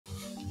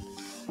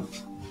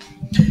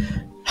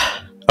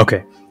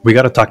Okay, we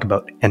gotta talk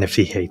about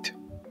NFT hate.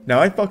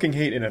 Now, I fucking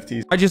hate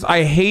NFTs.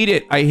 I hate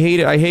it. I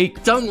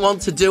hate. Don't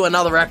want to do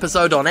another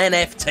episode on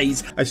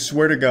NFTs. I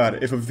swear to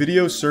God, if a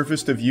video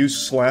surfaced of you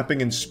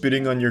slapping and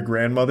spitting on your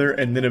grandmother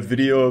and then a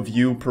video of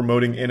you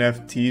promoting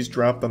NFTs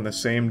dropped on the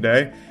same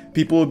day,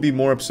 people would be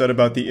more upset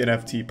about the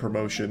NFT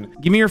promotion.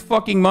 Give me your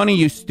fucking money,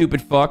 you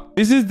stupid fuck.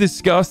 This is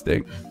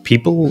disgusting.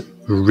 People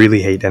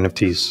really hate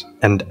NFTs,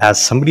 and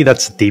as somebody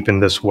that's deep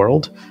in this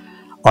world,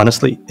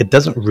 honestly, it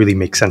doesn't really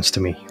make sense to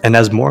me. And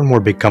as more and more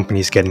big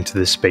companies get into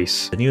this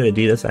space, the new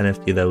Adidas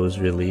NFT that was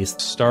released.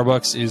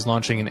 Starbucks is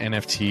launching an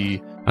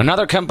NFT.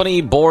 Another company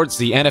boards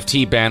the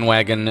NFT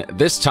bandwagon,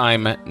 this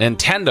time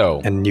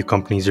Nintendo. And new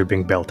companies are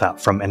being built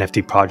out from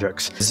NFT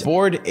projects.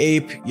 Bored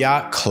Ape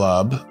Yacht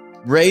Club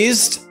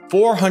raised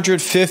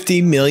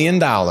 $450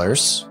 million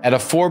at a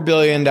 $4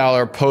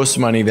 billion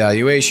post-money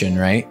valuation,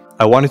 right?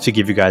 I wanted to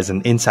give you guys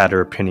an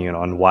insider opinion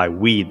on why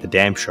we, The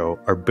Damn Show,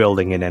 are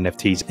building in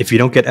NFTs. If you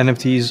don't get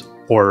NFTs,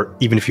 or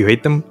even if you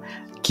hate them,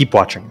 keep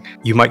watching.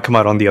 You might come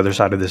out on the other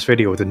side of this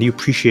video with a new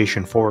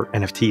appreciation for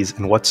NFTs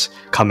and what's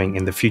coming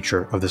in the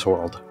future of this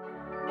world.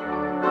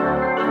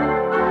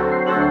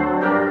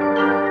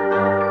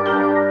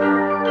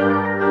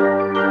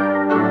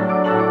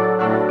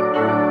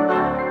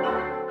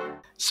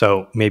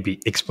 So maybe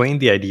explain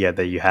the idea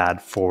that you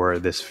had for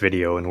this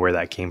video and where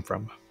that came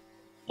from.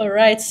 All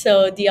right,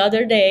 so the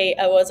other day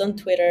I was on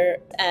Twitter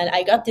and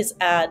I got this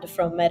ad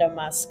from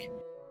MetaMask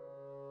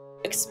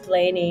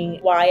explaining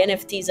why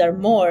NFTs are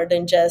more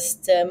than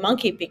just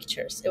monkey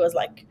pictures. It was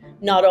like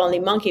not only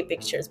monkey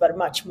pictures, but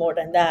much more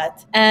than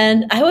that.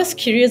 And I was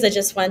curious, I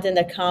just went in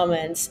the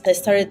comments. I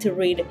started to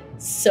read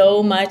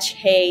so much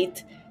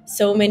hate,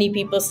 so many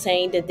people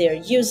saying that they're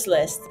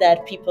useless,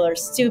 that people are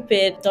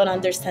stupid, don't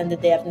understand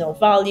that they have no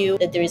value,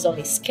 that there is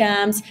only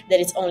scams,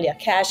 that it's only a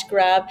cash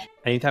grab.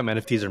 Anytime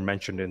NFTs are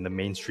mentioned in the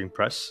mainstream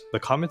press, the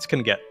comments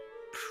can get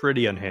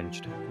pretty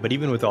unhinged. But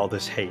even with all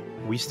this hate,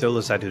 we still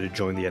decided to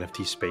join the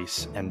NFT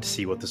space and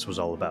see what this was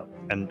all about.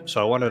 And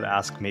so I wanted to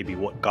ask maybe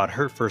what got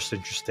her first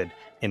interested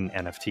in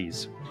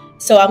NFTs.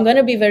 So I'm going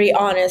to be very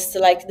honest,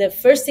 like the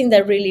first thing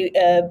that really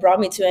brought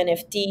me to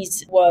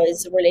NFTs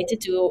was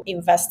related to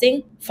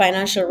investing,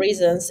 financial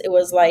reasons. It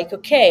was like,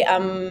 okay,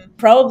 I'm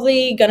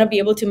probably going to be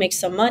able to make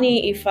some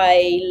money if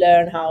I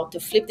learn how to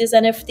flip these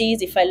NFTs,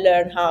 if I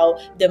learn how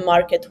the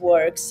market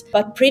works.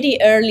 But pretty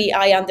early,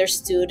 I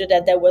understood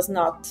that that was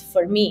not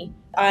for me.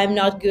 I'm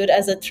not good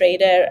as a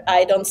trader.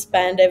 I don't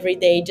spend every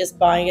day just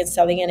buying and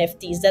selling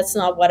NFTs. That's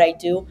not what I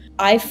do.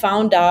 I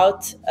found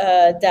out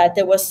that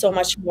there was so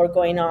much more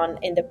going on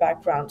in the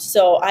background.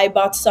 So I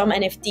bought some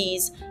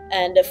NFTs,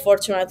 and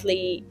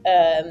fortunately,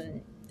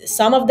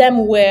 some of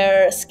them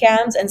were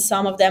scams and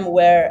some of them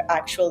were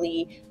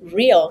actually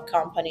real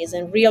companies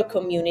and real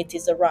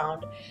communities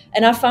around.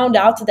 And I found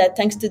out that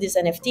thanks to these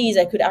NFTs,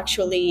 I could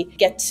actually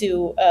get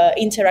to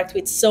interact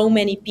with so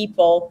many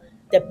people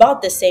that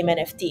bought the same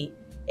NFT.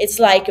 It's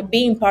like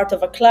being part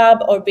of a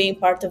club or being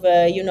part of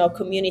a,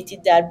 community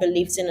that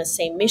believes in the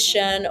same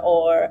mission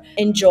or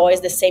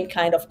enjoys the same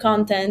kind of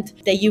content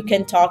that you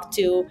can talk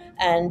to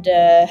and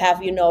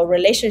have,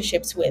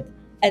 relationships with.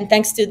 And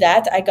thanks to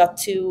that, I got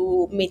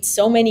to meet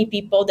so many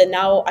people that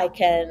now I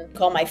can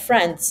call my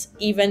friends.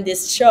 Even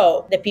this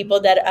show, the people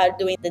that are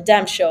doing the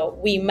Damn Show,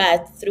 we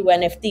met through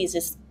NFTs.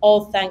 It's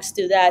all thanks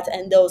to that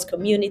and those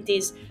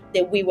communities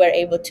that we were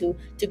able to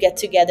get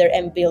together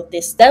and build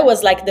this. That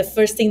was like the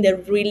first thing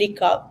that really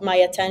caught my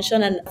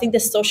attention. And I think the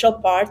social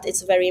part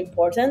is very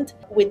important.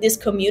 With these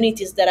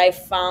communities that I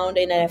found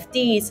in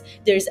NFTs,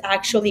 there's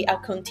actually a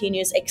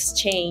continuous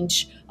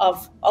exchange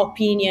of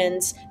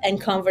opinions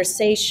and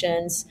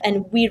conversations.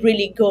 And we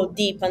really go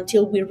deep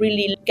until we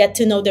really get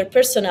to know their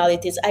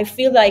personalities. I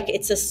feel like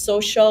it's a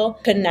social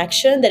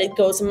connection that it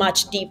goes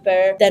much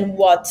deeper than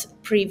what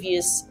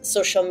previous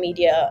social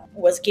media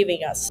was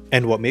giving us.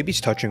 And what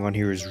Maybe's touching on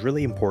here is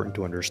really important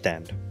to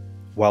understand.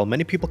 While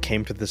many people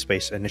came to this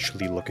space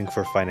initially looking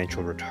for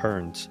financial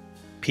returns,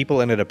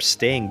 people ended up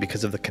staying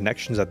because of the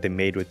connections that they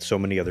made with so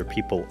many other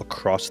people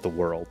across the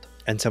world.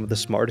 And some of the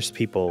smartest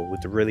people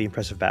with really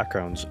impressive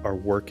backgrounds are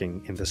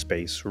working in the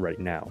space right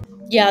now.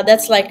 Yeah,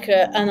 that's like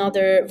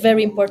another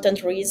very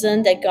important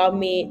reason that got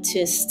me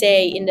to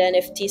stay in the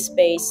NFT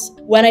space.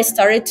 When I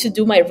started to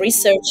do my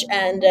research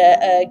and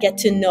get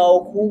to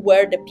know who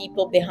were the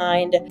people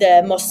behind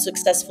the most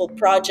successful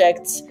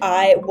projects,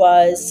 I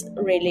was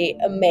really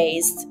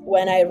amazed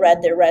when I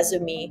read their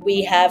resume.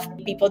 We have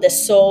people that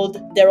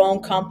sold their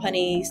own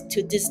companies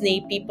to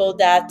Disney, people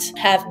that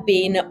have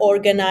been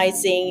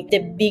organizing the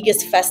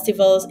biggest festivals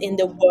in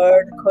the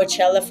world,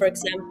 Coachella, for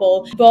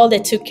example, people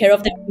that took care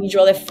of the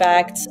visual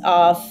effects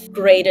of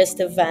greatest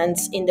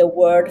events in the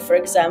world, for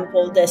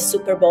example, the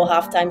Super Bowl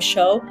halftime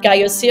show. Guy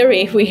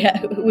Osiri,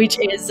 which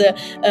is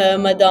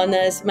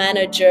Madonna's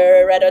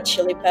manager, Red Hot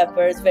Chili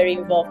Peppers, very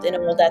involved in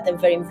all that and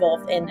very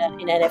involved in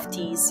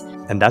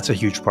NFTs. And that's a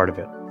huge part of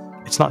it.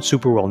 It's not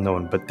super well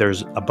known, but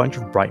there's a bunch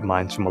of bright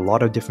minds from a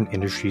lot of different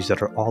industries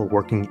that are all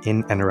working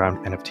in and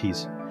around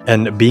NFTs.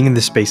 And being in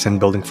this space and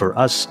building for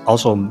us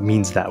also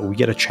means that we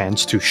get a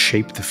chance to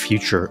shape the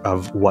future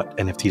of what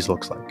NFTs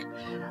looks like.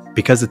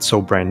 Because it's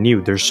so brand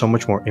new, there's so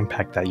much more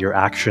impact that your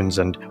actions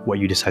and what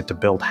you decide to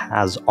build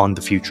has on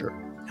the future.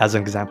 As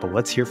an example,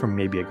 let's hear from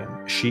Maybe again.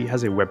 She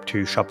has a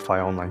Web2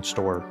 Shopify online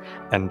store,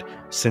 and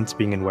since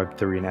being in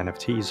Web3 and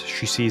NFTs,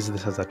 she sees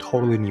this as a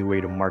totally new way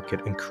to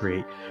market and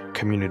create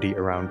community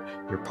around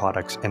your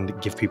products and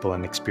give people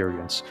an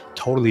experience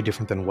totally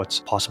different than what's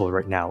possible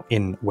right now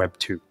in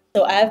Web2.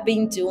 So I've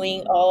been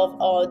doing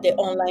all the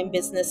online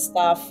business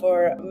stuff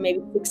for maybe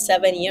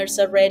 6-7 years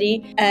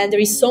already. And there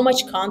is so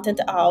much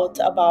content out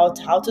about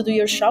how to do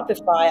your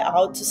Shopify,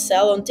 how to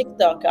sell on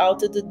TikTok, how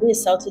to do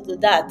this, how to do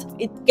that.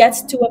 It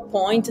gets to a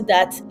point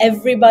that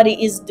everybody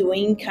is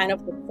doing kind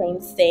of the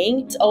same thing.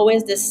 It's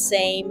always the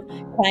same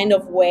kind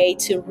of way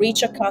to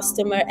reach a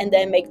customer and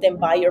then make them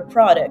buy your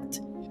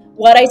product.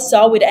 What I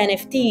saw with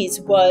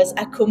NFTs was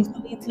a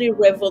completely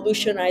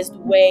revolutionized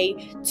way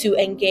to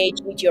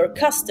engage with your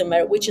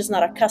customer, which is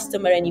not a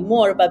customer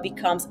anymore, but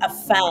becomes a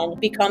fan,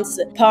 becomes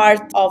part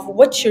of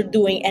what you're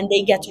doing, and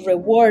they get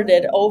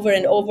rewarded over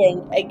and over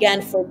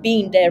again for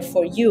being there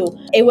for you.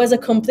 It was a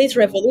complete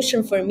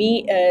revolution for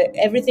me.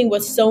 Everything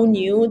was so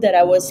new that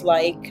I was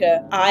like,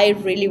 I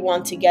really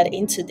want to get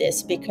into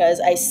this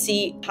because I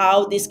see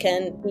how this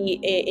can be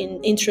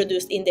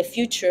introduced in the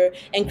future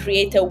and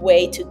create a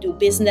way to do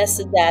business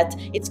that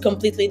it's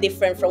completely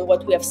different from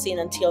what we have seen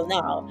until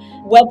now.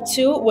 Web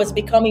 2 was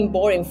becoming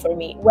boring for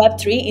me. Web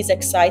 3 is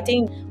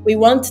exciting. We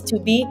want to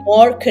be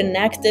more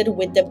connected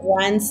with the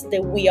brands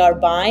that we are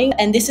buying.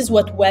 And this is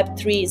what Web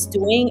 3 is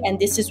doing. And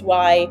this is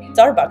why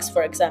Starbucks,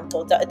 for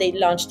example, they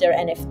launched their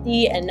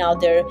NFT and now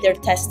they're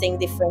testing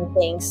different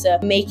things,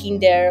 making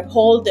their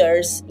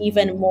holders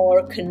even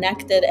more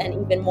connected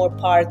and even more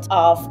part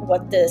of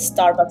what the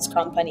Starbucks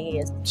company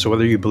is. So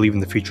whether you believe in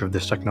the future of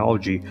this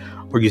technology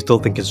or you still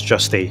think it's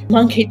just a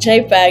monkey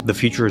JPEG, the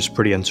future is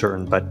pretty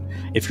uncertain, but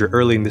if you're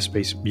early in this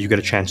space, you get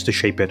a chance to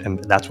shape it,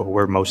 and that's what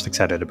we're most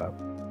excited about.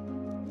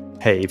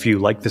 Hey, if you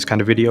like this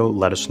kind of video,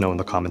 let us know in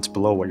the comments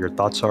below what your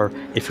thoughts are.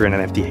 If you're an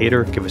NFT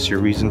hater, give us your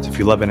reasons. If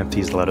you love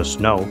NFTs, let us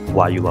know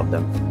why you love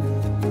them.